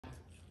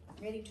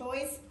Ready,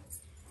 toys?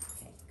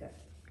 Okay, go.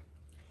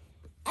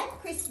 At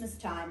Christmas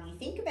time, you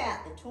think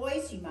about the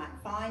toys you might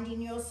find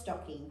in your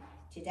stocking.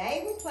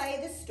 Today we'll play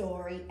the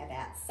story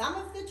about some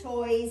of the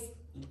toys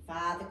in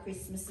Father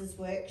Christmas's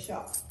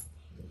workshop.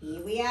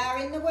 Here we are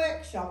in the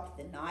workshop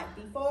the night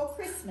before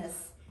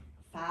Christmas.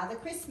 Father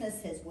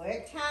Christmas has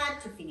worked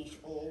hard to finish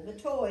all the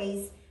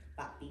toys,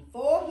 but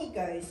before he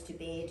goes to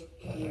bed,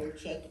 he'll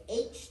check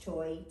each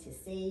toy to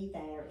see they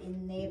are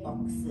in their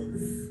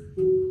boxes.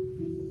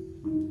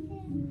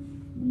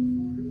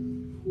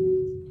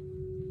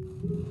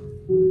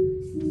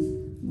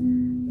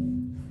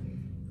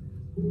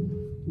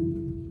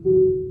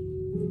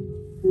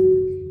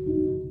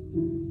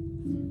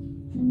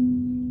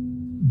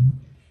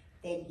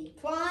 Then he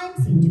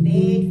climbs into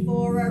bed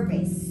for a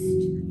rest.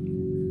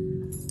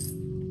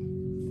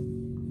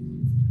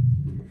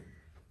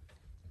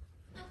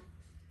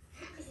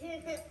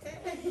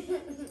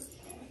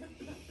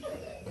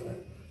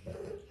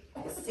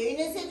 As soon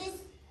as it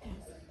is,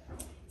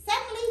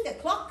 suddenly the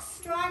clock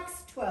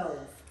strikes 12.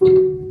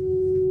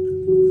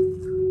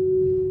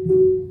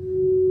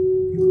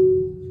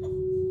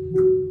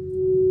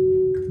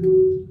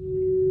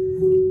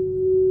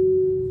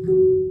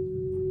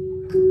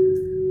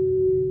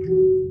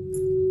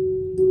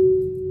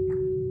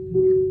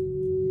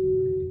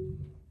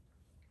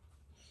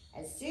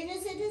 As soon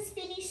as it has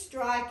finished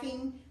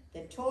striking,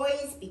 the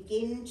toys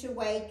begin to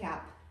wake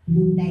up.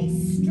 They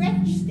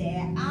stretch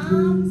their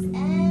arms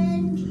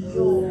and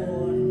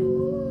yawn.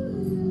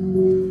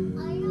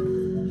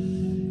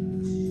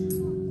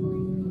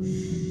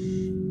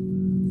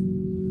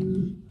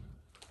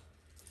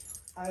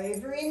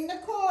 Over in the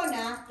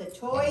corner, the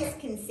toys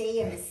can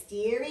see a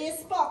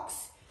mysterious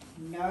box.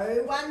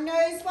 No one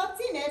knows what's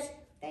in it.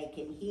 They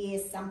can hear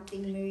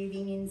something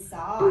moving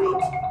inside.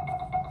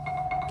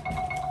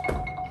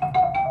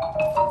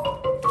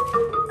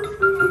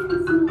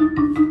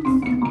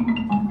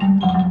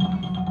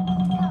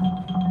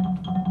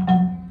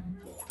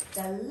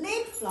 The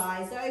lid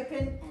flies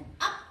open and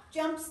up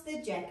jumps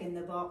the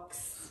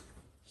Jack-in-the-Box.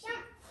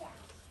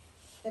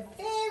 The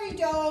fairy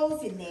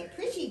dolls in their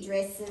pretty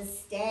dresses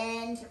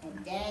stand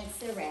and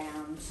dance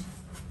around.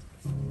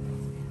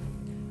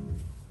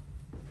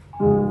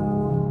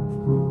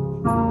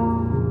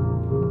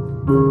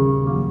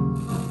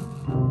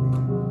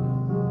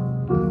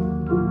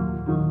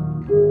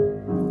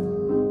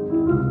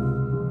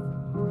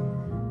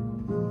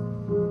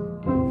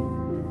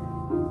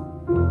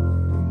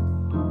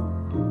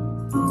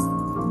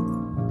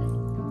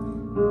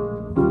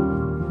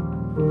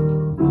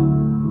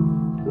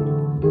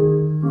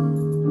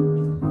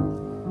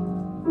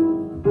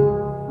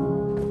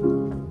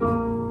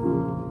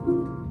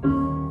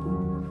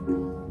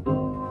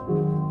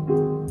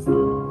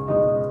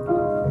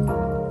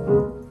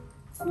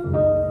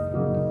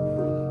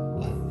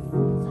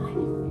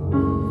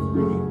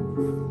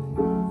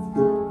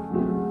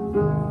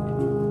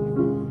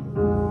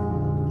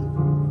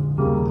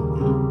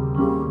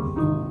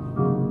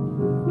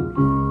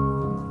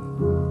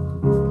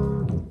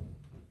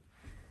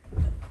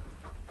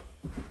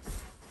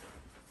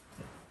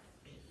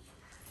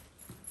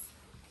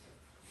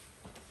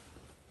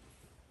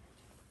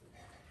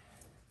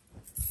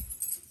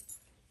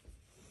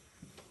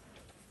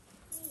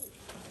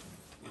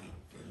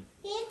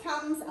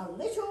 Comes a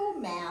little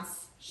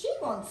mouse. She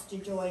wants to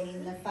join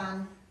in the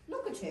fun.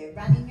 Look at her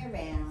running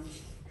around.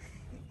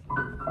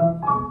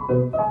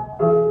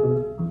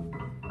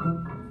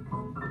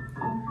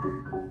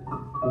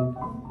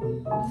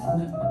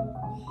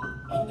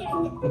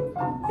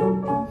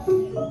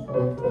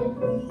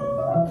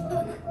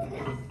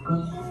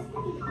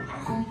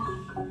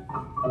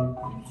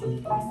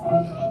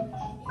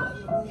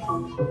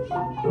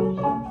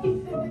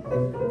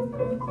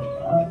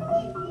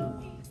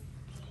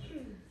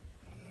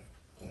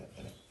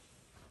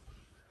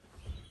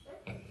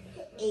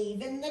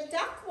 Even the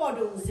duck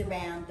waddles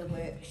around the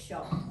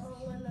workshop.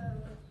 Oh no.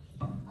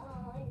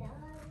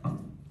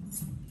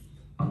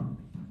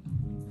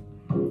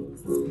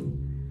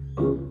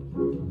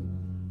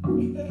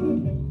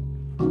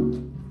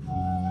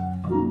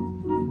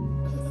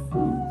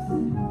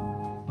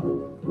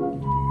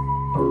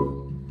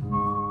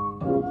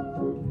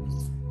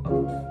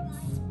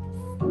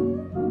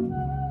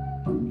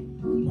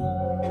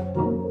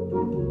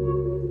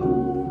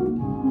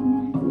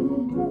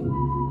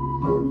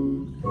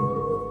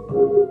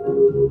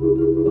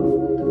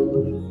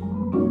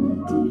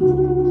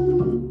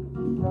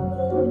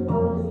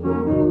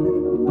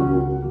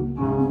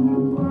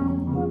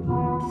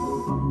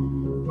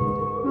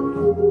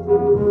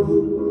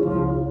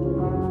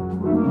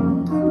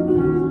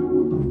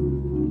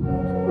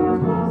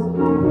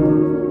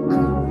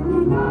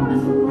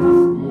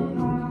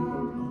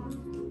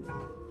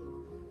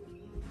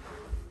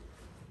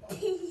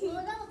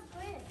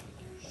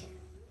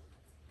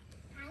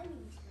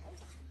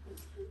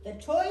 The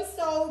toy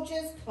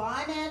soldiers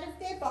climb out of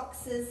their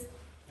boxes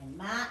and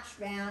march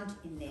round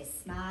in their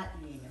smart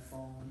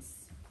uniforms.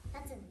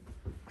 That's a me.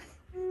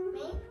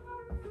 Me.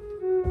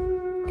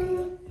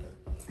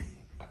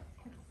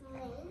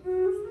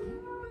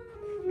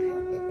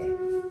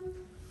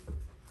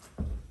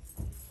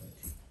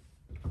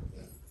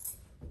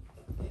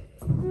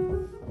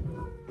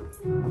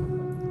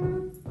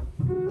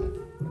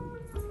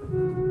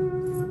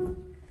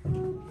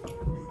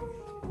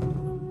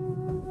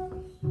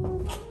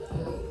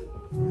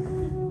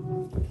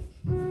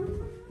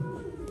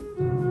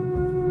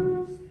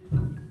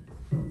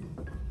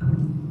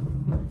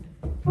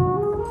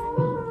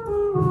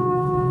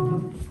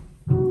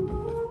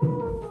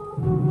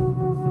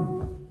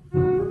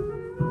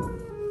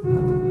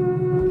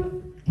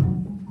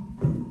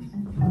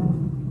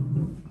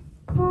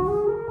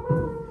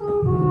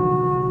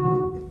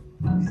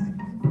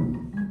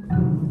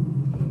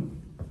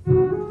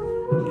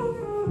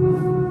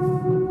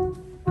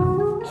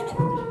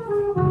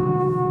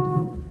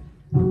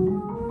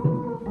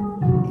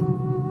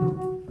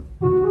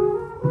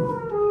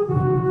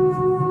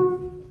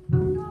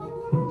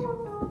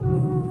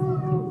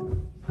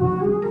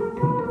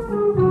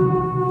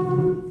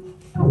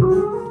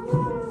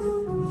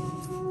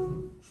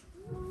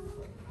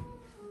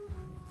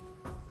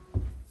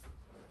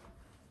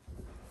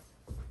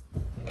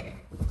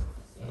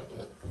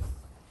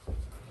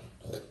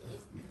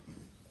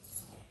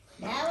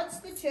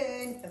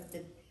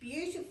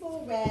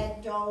 little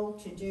rag doll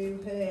to do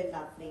her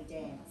lovely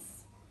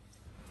dance.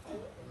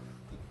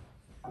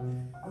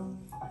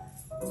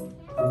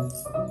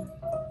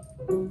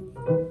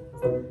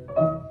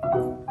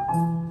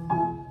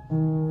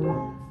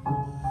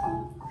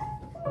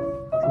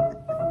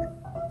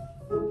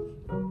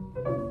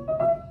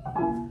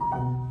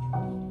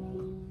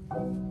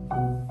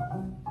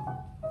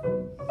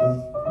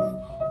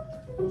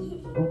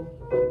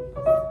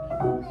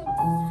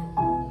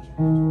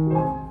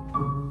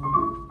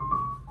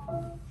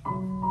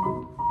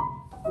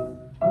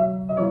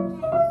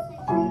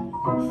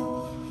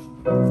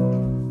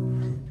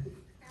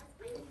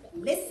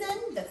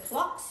 Listen, the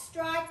clock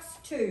strikes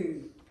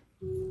 2.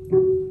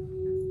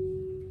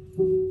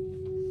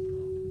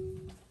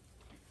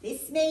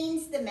 This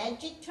means the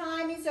magic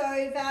time is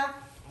over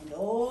and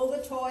all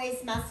the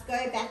toys must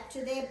go back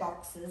to their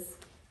boxes.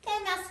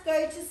 They must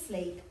go to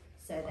sleep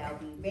so they'll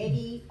be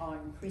ready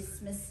on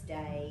Christmas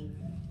Day.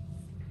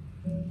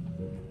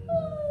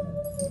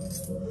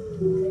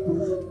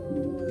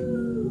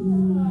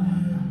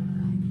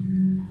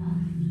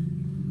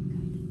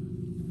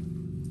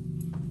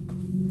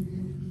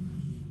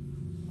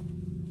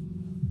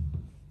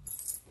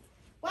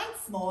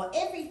 Once more,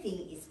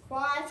 everything is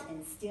quiet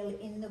and still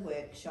in the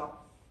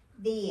workshop.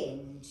 The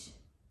end.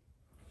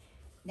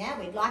 Now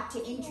we'd like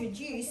to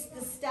introduce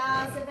the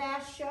stars of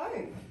our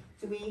show.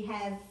 So we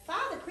have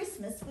Father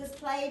Christmas was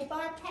played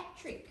by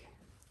Patrick.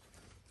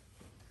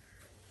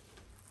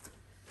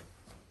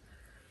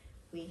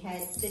 We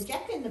had the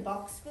Jack in the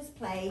Box was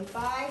played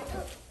by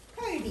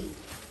Cody.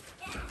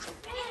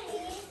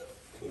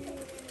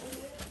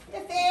 The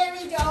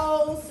fairy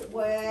dolls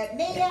were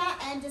Mia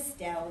and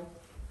Estelle.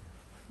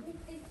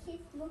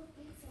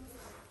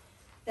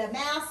 The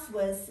mouse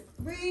was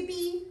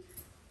Ruby.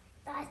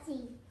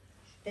 Darcy.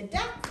 The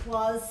duck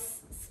was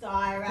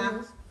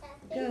Skyrah.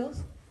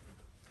 Girls.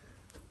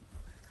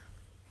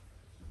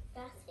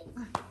 Darcy.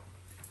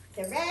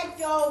 The rag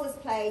doll was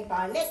played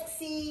by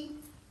Lexi.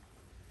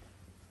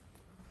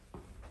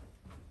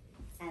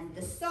 And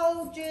the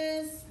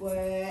soldiers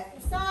were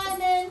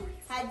Simon,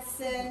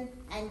 Hudson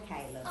and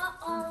Caleb.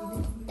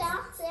 Uh-oh,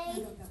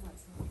 Darcy.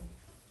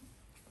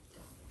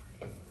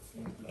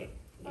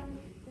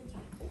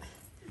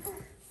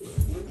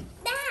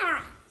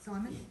 Dad.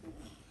 Simon.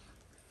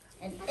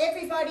 And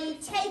everybody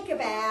take a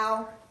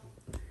bow.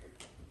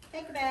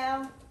 Take a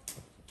bow.